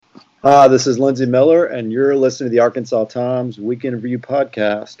This is Lindsey Miller, and you're listening to the Arkansas Times Weekend Review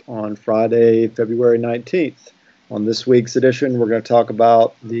podcast on Friday, February 19th. On this week's edition, we're going to talk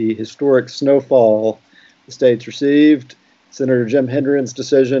about the historic snowfall the state's received, Senator Jim Hendren's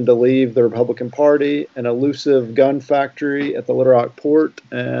decision to leave the Republican Party, an elusive gun factory at the Little Rock port,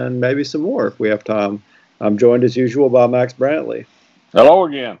 and maybe some more if we have time. I'm joined as usual by Max Brantley. Hello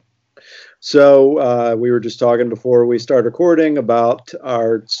again. So we were just talking before we started recording about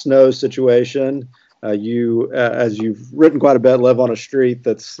our snow situation. As you've written quite a bit, live on a street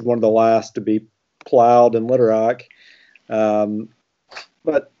that's one of the last to be plowed in Little Rock.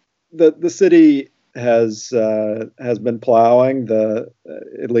 But the city has been plowing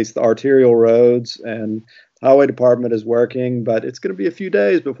at least the arterial roads, and the highway department is working. But it's going to be a few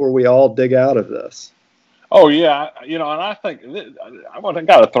days before we all dig out of this. Oh yeah, and I think I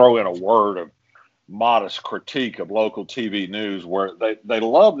got to throw in a word of modest critique of local TV news, where they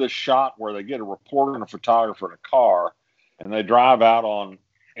love this shot where they get a reporter and a photographer in a car, and they drive out on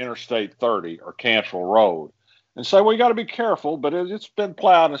Interstate 30 or Cantrell Road, and say, "Well, you got to be careful," but it's been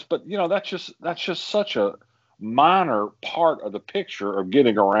plowed. But that's just such a minor part of the picture of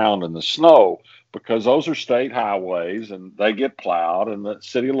getting around in the snow, because those are state highways and they get plowed, and the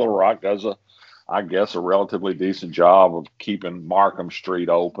city of Little Rock does I guess, a relatively decent job of keeping Markham Street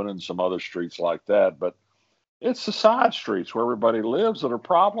open and some other streets like that. But it's the side streets where everybody lives that are a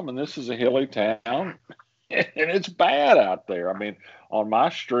problem, and this is a hilly town, and it's bad out there. I mean, on my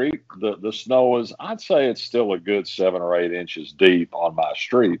street, the snow is, I'd say it's still a good 7 or 8 inches deep on my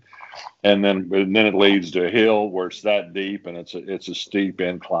street, and then it leads to a hill where it's that deep, and it's a steep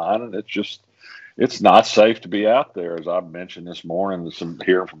incline, and it's not safe to be out there. As I mentioned this morning,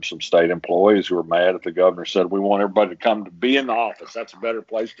 hearing from some state employees who are mad at the governor, said, "We want everybody to come to be in the office. That's a better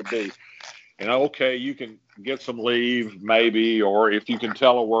place to be." Okay, you can get some leave maybe, or if you can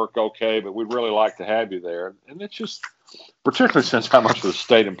telework, okay, but we'd really like to have you there. And it's just, particularly since how much of the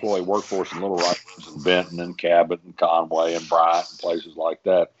state employee workforce in Little Rock is in Benton and Cabot and Conway and Bryant and places like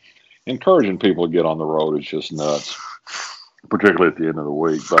that, encouraging people to get on the road is just nuts, particularly at the end of the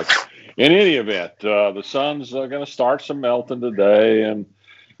week. But in any event, the sun's going to start some melting today, and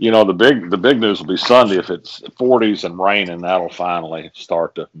the big news will be Sunday. If it's 40s and raining, that'll finally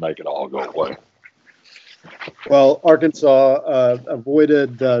start to make it all go away. Well, Arkansas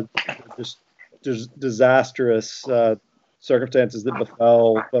avoided just disastrous circumstances that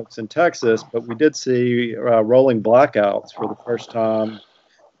befell folks in Texas, but we did see rolling blackouts for the first time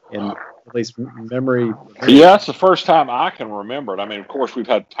in at least memory. Yeah, that's the first time I can remember it. I mean, of course, we've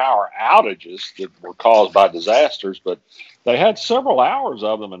had power outages that were caused by disasters, but they had several hours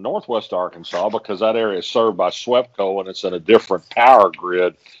of them in northwest Arkansas because that area is served by SWEPCO, and it's in a different power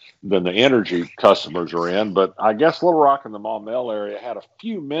grid than the energy customers are in. But I guess Little Rock and the Maumelle area had a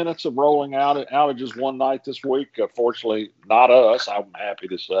few minutes of rolling outages one night this week. Fortunately, not us, I'm happy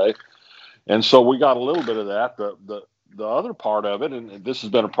to say. And so we got a little bit of that. The other part of it, and this has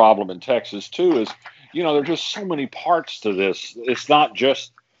been a problem in Texas too, is, there are just so many parts to this. It's not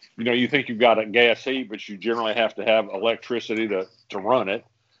just, you think you've got a gas heat, but you generally have to have electricity to run it.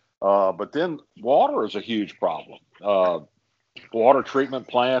 But then water is a huge problem. Water treatment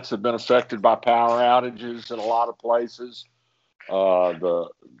plants have been affected by power outages in a lot of places. The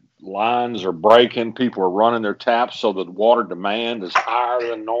lines are breaking. People are running their taps so that water demand is higher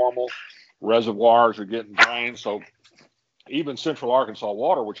than normal. Reservoirs are getting drained. So even Central Arkansas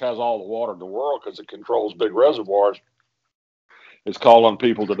Water, which has all the water in the world because it controls big reservoirs, is calling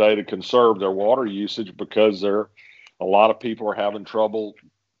people today to conserve their water usage because a lot of people are having trouble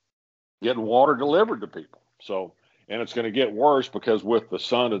getting water delivered to people. So, and it's going to get worse because with the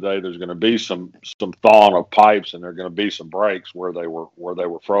sun today, there's going to be some thawing of pipes, and there are going to be some breaks where they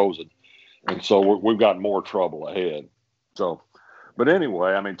were frozen, and so we've got more trouble ahead. So. But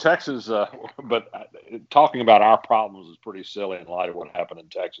anyway, I mean, Texas, but talking about our problems is pretty silly in light of what happened in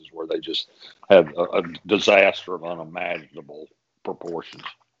Texas, where they just had a disaster of unimaginable proportions.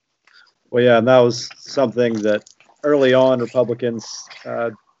 Well, yeah, and that was something that early on Republicans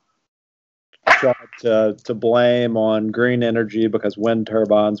tried to blame on green energy because wind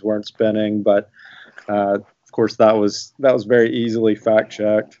turbines weren't spinning. But, of course, that was very easily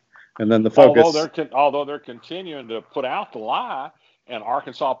fact-checked. And then the focus... Although they're continuing to put out the lie, and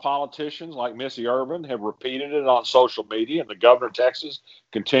Arkansas politicians like Missy Irvin have repeated it on social media, and the governor of Texas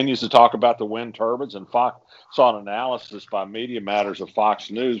continues to talk about the wind turbines. And Fox saw an analysis by Media Matters of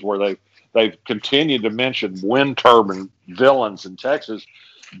Fox News where they've continued to mention wind turbine villains in Texas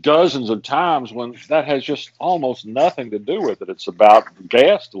dozens of times when that has just almost nothing to do with it. It's about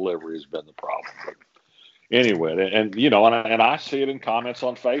gas delivery has been the problem. But anyway, and I see it in comments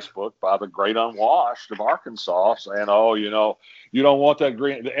on Facebook by the great unwashed of Arkansas saying, "Oh, you don't want that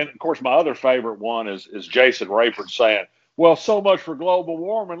green." And of course, my other favorite one is Jason Rayford saying, "Well, so much for global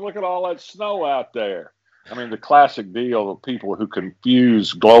warming. Look at all that snow out there." I mean, the classic deal of people who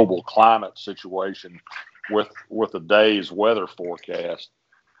confuse global climate situation with a day's weather forecast.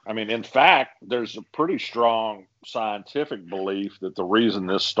 I mean, in fact, there's a pretty strong scientific belief that the reason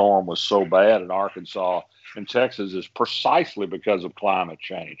this storm was so bad in Arkansas and Texas is precisely because of climate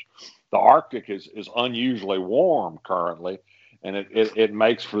change. The Arctic is unusually warm currently, and it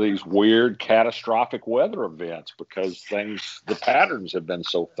makes for these weird catastrophic weather events because the patterns have been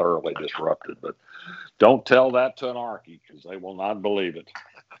so thoroughly disrupted. But don't tell that to an Arkie because they will not believe it.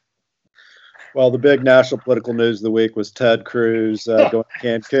 Well, the big national political news of the week was Ted Cruz going to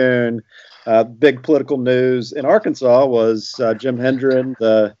Cancun. Big political news in Arkansas was Jim Hendren,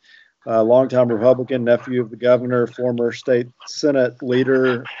 the longtime Republican, nephew of the governor, former state Senate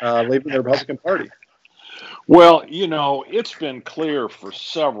leader, leaving the Republican Party. Well, it's been clear for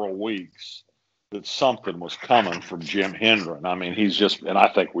several weeks that something was coming from Jim Hendren. I mean, and I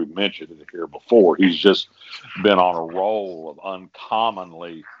think we've mentioned it here before, he's just been on a roll of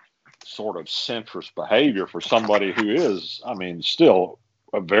uncommonly sort of centrist behavior for somebody who is, I mean, still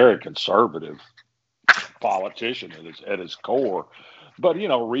a very conservative politician at his core, but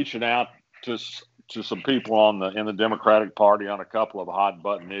reaching out to some people in the Democratic Party on a couple of hot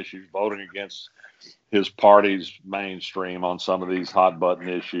button issues, voting against his party's mainstream on some of these hot button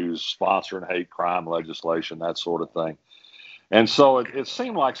issues, sponsoring hate crime legislation, that sort of thing. And so it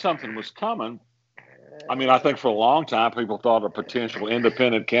seemed like something was coming. I mean, I think for a long time people thought a potential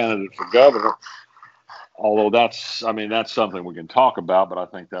independent candidate for governor, although that's something we can talk about, but I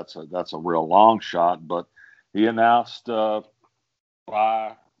think that's a real long shot. But he announced had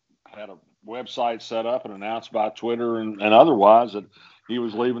a website set up and announced by Twitter and otherwise that he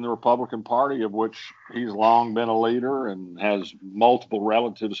was leaving the Republican Party, of which he's long been a leader and has multiple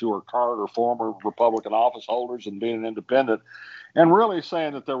relatives who are current or former Republican office holders, and being an independent, and really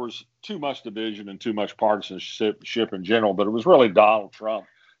saying that there was too much division and too much partisanship in general. But it was really Donald Trump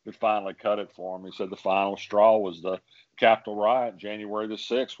that finally cut it for him. He said the final straw was the Capitol riot, January the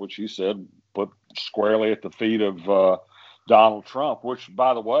 6th, which he said put squarely at the feet of Donald Trump, which,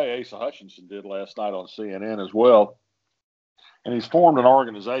 by the way, Asa Hutchinson did last night on CNN as well. And he's formed an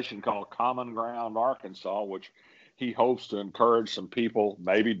organization called Common Ground Arkansas, which he hopes to encourage some people,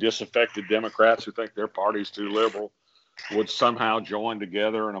 maybe disaffected Democrats who think their party's too liberal, would somehow join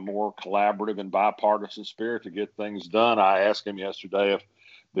together in a more collaborative and bipartisan spirit to get things done. I asked him yesterday if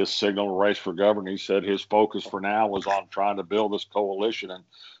this signaled a race for governor. He said his focus for now was on trying to build this coalition and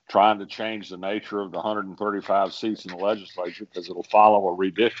trying to change the nature of the 135 seats in the legislature, because it'll follow a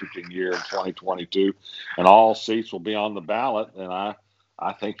redistricting year in 2022, and all seats will be on the ballot. And I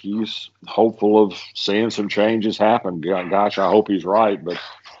think he's hopeful of seeing some changes happen. Gosh, I hope he's right, but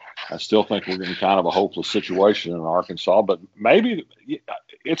I still think we're in kind of a hopeless situation in Arkansas. But maybe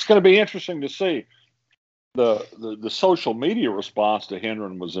it's going to be interesting to see. The social media response to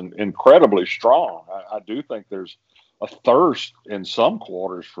Hendren was incredibly strong. I do think there's a thirst in some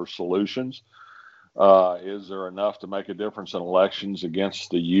quarters for solutions. Is there enough to make a difference in elections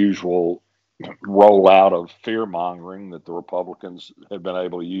against the usual rollout of fear mongering that the Republicans have been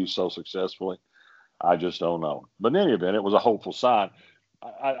able to use so successfully? I just don't know. But in any event, it was a hopeful sign.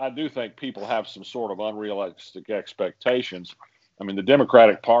 I do think people have some sort of unrealistic expectations. I mean, the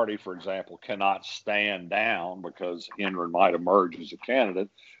Democratic Party, for example, cannot stand down because Hendren might emerge as a candidate.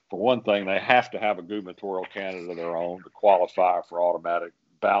 For one thing, they have to have a gubernatorial candidate of their own to qualify for automatic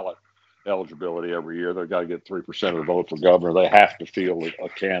ballot eligibility every year. They've got to get 3% of the vote for governor. They have to field a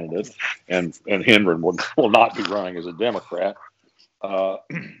candidate, and Hendren will not be running as a Democrat.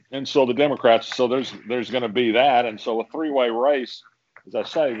 And so the Democrats, so there's going to be that. And so a three-way race, as I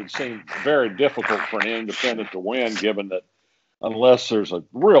say, would seem very difficult for an independent to win, given that unless there's a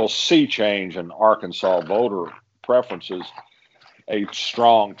real sea change in Arkansas voter preferences, a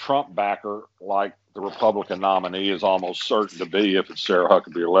strong Trump backer like the Republican nominee is almost certain to be, if it's Sarah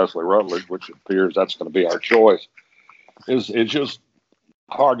Huckabee or Leslie Rutledge, which appears that's going to be our choice. It's just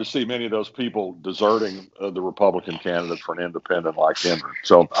hard to see many of those people deserting the Republican candidate for an independent like Hendren.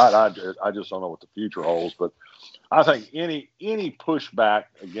 So I just don't know what the future holds. But I think any pushback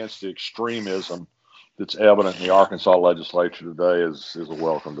against the extremism that's evident in the Arkansas legislature today is a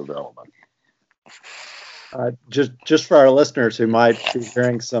welcome development. Just for our listeners who might be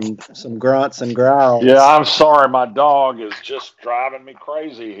hearing some grunts and growls. Yeah, I'm sorry. My dog is just driving me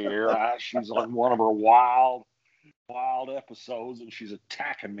crazy here. She's on one of her wild episodes, and she's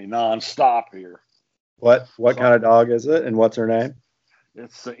attacking me nonstop here. What kind of dog is it, and what's her name?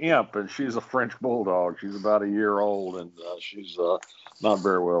 It's the Imp, and she's a French bulldog. She's about a year old, and she's not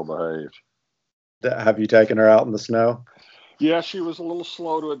very well behaved. Have you taken her out in the snow? Yeah, she was a little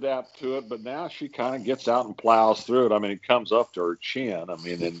slow to adapt to it, but now she kind of gets out and plows through it. I mean, it comes up to her chin. I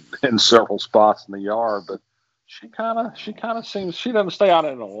mean, in several spots in the yard, but she kind of seems, she doesn't stay out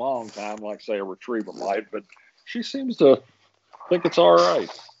in it a long time, like say a retriever might, but she seems to think it's all right.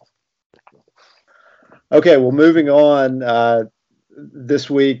 Okay, well, moving on. This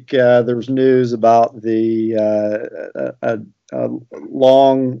week, there was news about the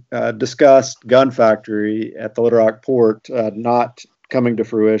long discussed gun factory at the Little Rock port not coming to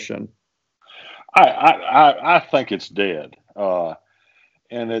fruition. I think it's dead,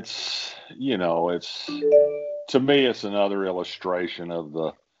 and it's to me it's another illustration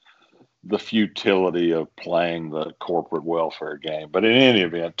of the futility of playing the corporate welfare game. But in any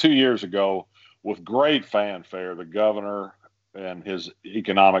event, 2 years ago, with great fanfare, the governor and his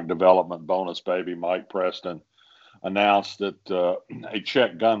economic development bonus baby, Mike Preston, announced that a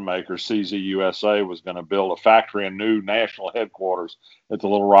Czech gun maker, CZUSA, was going to build a factory and new national headquarters at the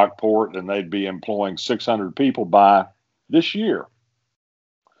Little Rock port, and they'd be employing 600 people by this year.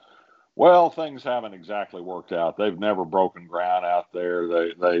 Well, things haven't exactly worked out. They've never broken ground out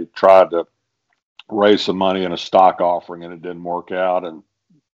there. They tried to raise some money in a stock offering, and it didn't work out. And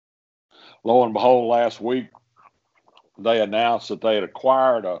lo and behold, last week, they announced that they had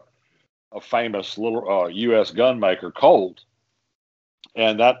acquired a famous little U.S. gun maker, Colt,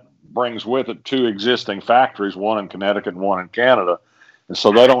 and that brings with it two existing factories, one in Connecticut and one in Canada. And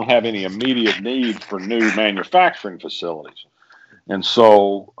so they don't have any immediate need for new manufacturing facilities. And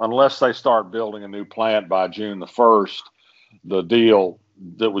so unless they start building a new plant by June the 1st, the deal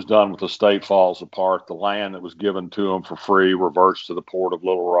that was done with the state falls apart. The land that was given to them for free reverts to the Port of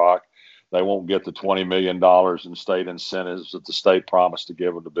Little Rock. They won't get the $20 million in state incentives that the state promised to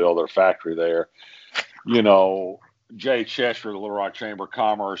give them to build their factory there. Jay Cheshire, the Little Rock Chamber of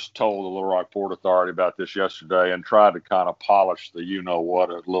Commerce, told the Little Rock Port Authority about this yesterday and tried to kind of polish the you-know-what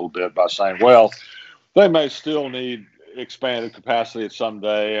a little bit by saying, well, they may still need expanded capacity at some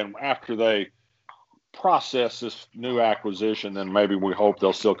day, and after they process this new acquisition, then maybe we hope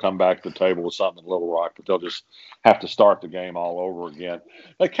they'll still come back to the table with something in Little Rock, but they'll just have to start the game all over again.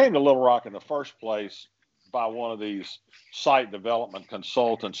 They came to Little Rock in the first place by one of these site development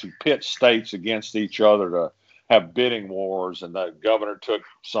consultants who pit states against each other to have bidding wars, and the governor took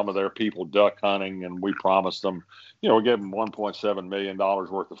some of their people duck hunting, and we promised them, we gave them $1.7 million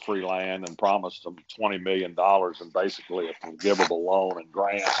worth of free land and promised them $20 million and basically a forgivable loan and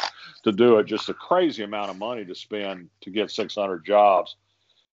grants to do it. Just a crazy amount of money to spend to get 600 jobs.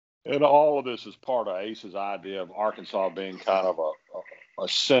 And all of this is part of ACE's idea of Arkansas being kind of a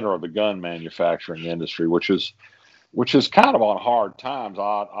center of the gun manufacturing industry, which is kind of on hard times,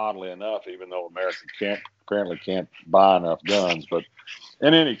 oddly enough, even though America apparently can't buy enough guns. But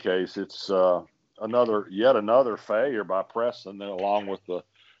in any case, it's yet another failure by Preston, along with the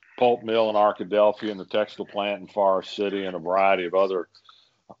pulp mill in Arkadelphia and the textile plant in Forest City and a variety of other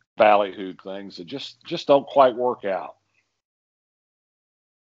ballyhooed things that just don't quite work out.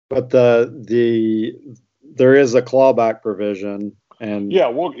 But there is a clawback provision. And yeah,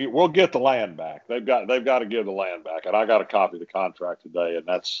 we'll get the land back. They've got to give the land back, and I got a copy of the contract today, and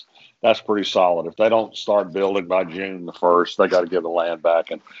that's pretty solid. If they don't start building by June the 1st, they got to give the land back,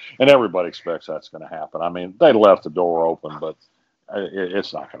 and everybody expects that's going to happen. I mean, they left the door open, but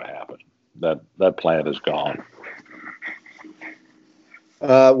it's not going to happen. That plant is gone.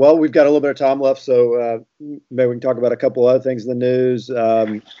 Well, we've got a little bit of time left, so maybe we can talk about a couple other things in the news.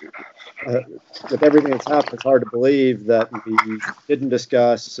 With everything that's happened, it's hard to believe that we didn't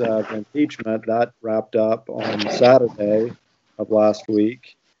discuss the impeachment. That wrapped up on Saturday of last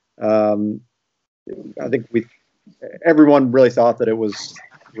week. I think everyone really thought that it was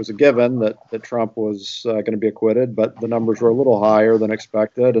a given that Trump was going to be acquitted, but the numbers were a little higher than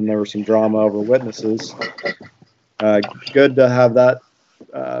expected, and there was some drama over witnesses. Good to have that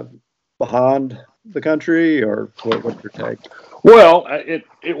behind the country, or what's your take? Well,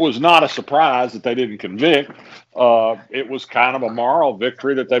 it was not a surprise that they didn't convict. It was kind of a moral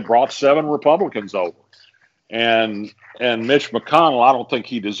victory that they brought 7 Republicans over. And Mitch McConnell, I don't think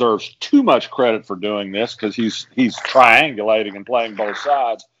he deserves too much credit for doing this because he's triangulating and playing both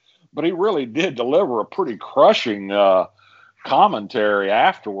sides. But he really did deliver a pretty crushing commentary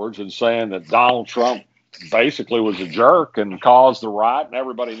afterwards and saying that Donald Trump basically was a jerk and caused the riot, and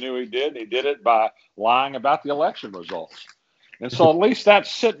everybody knew he did. And he did it by lying about the election results. And so at least that's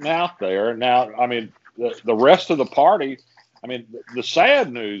sitting out there. Now, I mean, the rest of the party, I mean, the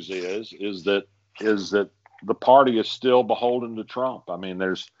sad news is that is that the party is still beholden to Trump. I mean,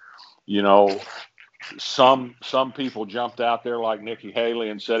 there's, some people jumped out there like Nikki Haley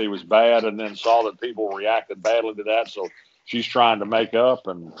and said he was bad, and then saw that people reacted badly to that. So she's trying to make up,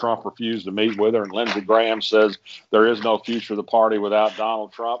 and Trump refused to meet with her. And Lindsey Graham says there is no future of the party without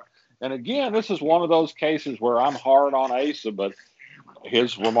Donald Trump. And again, this is one of those cases where I'm hard on Asa, but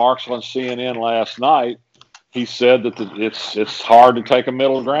his remarks on CNN last night, he said that it's hard to take a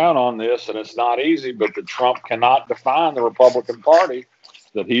middle ground on this, and it's not easy, but that Trump cannot define the Republican Party,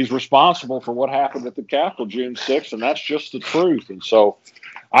 that he's responsible for what happened at the Capitol June 6th, and that's just the truth. And so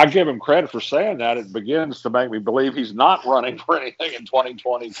I give him credit for saying that. It begins to make me believe he's not running for anything in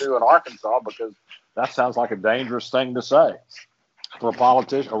 2022 in Arkansas, because that sounds like a dangerous thing to say for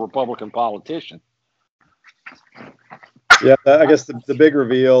a Republican politician. Yeah, I guess the big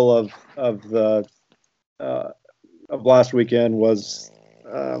reveal of last weekend was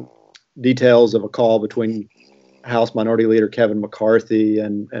details of a call between House Minority Leader Kevin McCarthy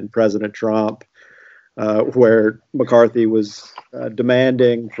and President Trump, where McCarthy was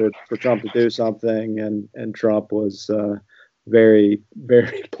demanding for Trump to do something, and Trump was very,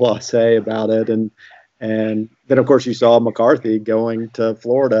 very blasé about it. And then, of course, you saw McCarthy going to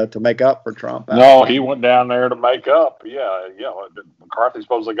Florida to make up for Trump. No, he went down there to make up. Yeah. McCarthy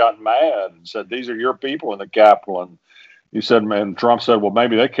supposedly got mad and said, "These are your people in the Capitol." And he said, and Trump said, "Well,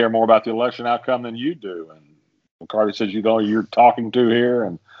 maybe they care more about the election outcome than you do." And McCarthy says, "You're talking to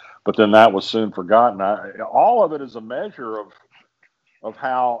here." But then that was soon forgotten. All of it is a measure of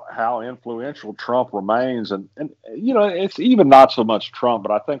how influential Trump remains. And it's even not so much Trump,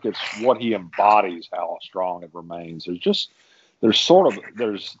 but I think it's what he embodies, how strong it remains.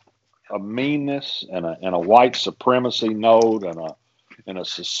 There's a meanness and a white supremacy note and a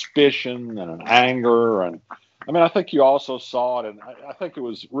suspicion and an anger. And I mean, I think you also saw it, and I think it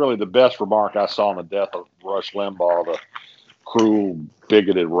was really the best remark I saw on the death of Rush Limbaugh, the cruel,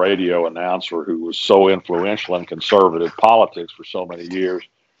 bigoted radio announcer who was so influential in conservative politics for so many years.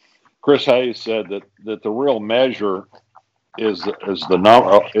 Chris Hayes said that the real measure is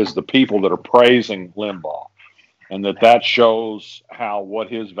the people that are praising Limbaugh, and that shows how what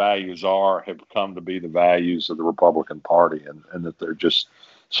his values have come to be the values of the Republican Party, and that they're just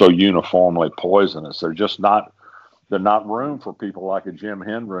so uniformly poisonous. They're not room for people like a Jim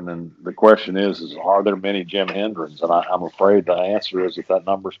Hendren. And the question is are there many Jim Hendrens? And I'm afraid the answer is that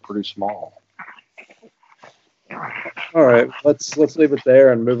number is pretty small. All right, let's leave it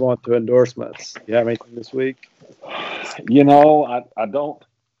there and move on to endorsements. You have anything this week? I don't.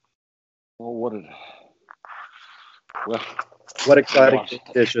 Well, what exciting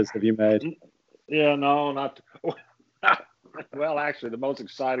dishes have you made? Yeah, no, not. Well, actually, the most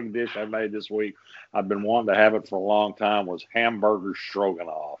exciting dish I made this week, I've been wanting to have it for a long time, was hamburger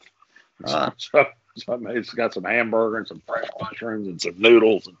stroganoff. So I got some hamburger and some fresh mushrooms and some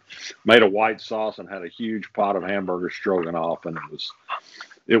noodles, and made a white sauce and had a huge pot of hamburger stroganoff, and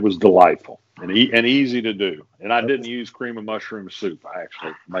it was delightful and easy to do. And I didn't use cream of mushroom soup. I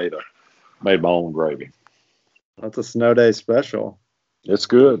actually made my own gravy. That's a snow day special. It's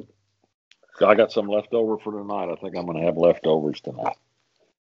good. I got some left over for tonight. I think I'm going to have leftovers tonight.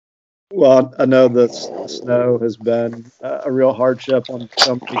 Well, I know the snow has been a real hardship on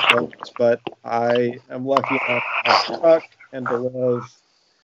so many folks, but I am lucky enough to have a truck and to live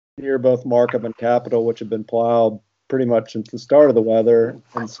near both Markham and Capitol, which have been plowed pretty much since the start of the weather.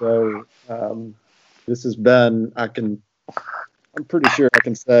 And so this has been, I'm pretty sure I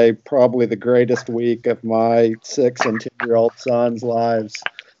can say, probably the greatest week of my 6 and 10-year-old sons' lives.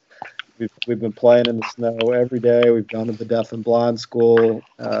 We've been playing in the snow every day. We've gone to the deaf and blind school,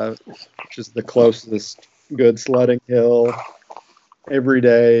 which is the closest good sledding hill, every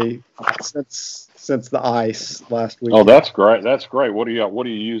day since the ice last week. Oh, that's great! That's great. What are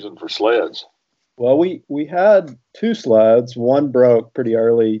you using for sleds? Well, we had 2 sleds. One broke pretty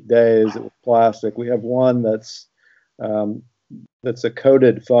early days. It was plastic. We have one that's a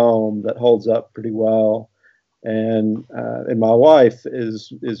coated foam that holds up pretty well. And my wife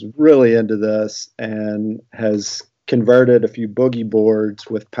is really into this and has converted a few boogie boards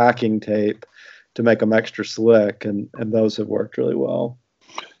with packing tape to make them extra slick, and those have worked really well.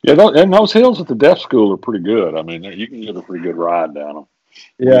 Yeah, and those hills at the deaf school are pretty good. I mean, you can get a pretty good ride down them.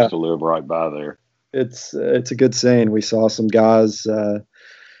 Yeah, we used to live right by there. It's a good scene. We saw some guys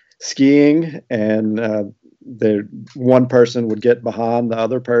skiing, and one person would get behind the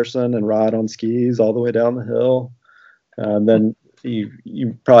other person and ride on skis all the way down the hill. Then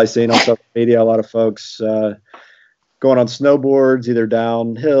you've probably seen on social media a lot of folks going on snowboards, either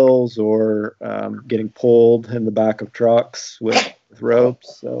down hills or getting pulled in the back of trucks with with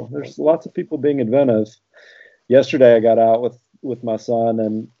ropes. So there's lots of people being inventive. Yesterday, I got out with my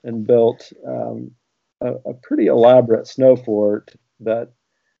son and built a pretty elaborate snow fort that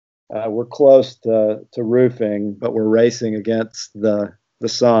we're close to roofing, but we're racing against the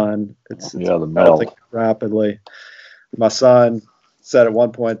sun. It's the melting rapidly. My son said at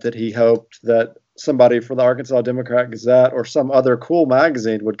one point that he hoped that somebody from the Arkansas Democrat Gazette or some other cool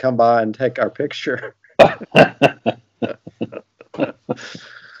magazine would come by and take our picture.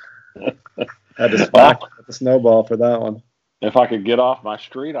 Had to smack the snowball for that one. If I could get off my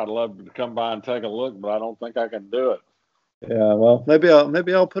street, I'd love to come by and take a look, but I don't think I can do it. Yeah, well, maybe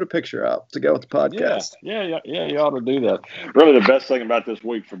I'll put a picture out to go with the podcast. Yeah, you ought to do that. Really, the best thing about this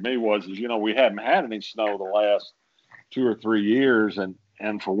week for me is we haven't had any snow the last 2 or 3 years, and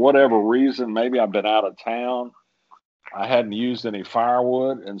for whatever reason, maybe I've been out of town. I hadn't used any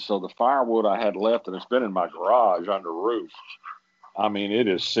firewood, and so the firewood I had left, and it's been in my garage under roof. I mean, it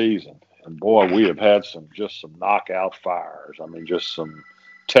is seasoned, and boy, we have had some knockout fires. I mean, just some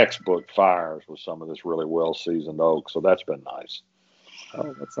textbook fires with some of this really well seasoned oak. So that's been nice.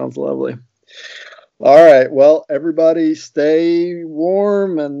 Oh, that sounds lovely. All right. Well, everybody stay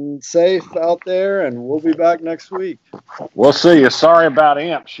warm and safe out there, and we'll be back next week. We'll see you. Sorry about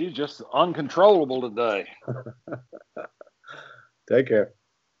Imp. She's just uncontrollable today. Take care.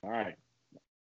 All right.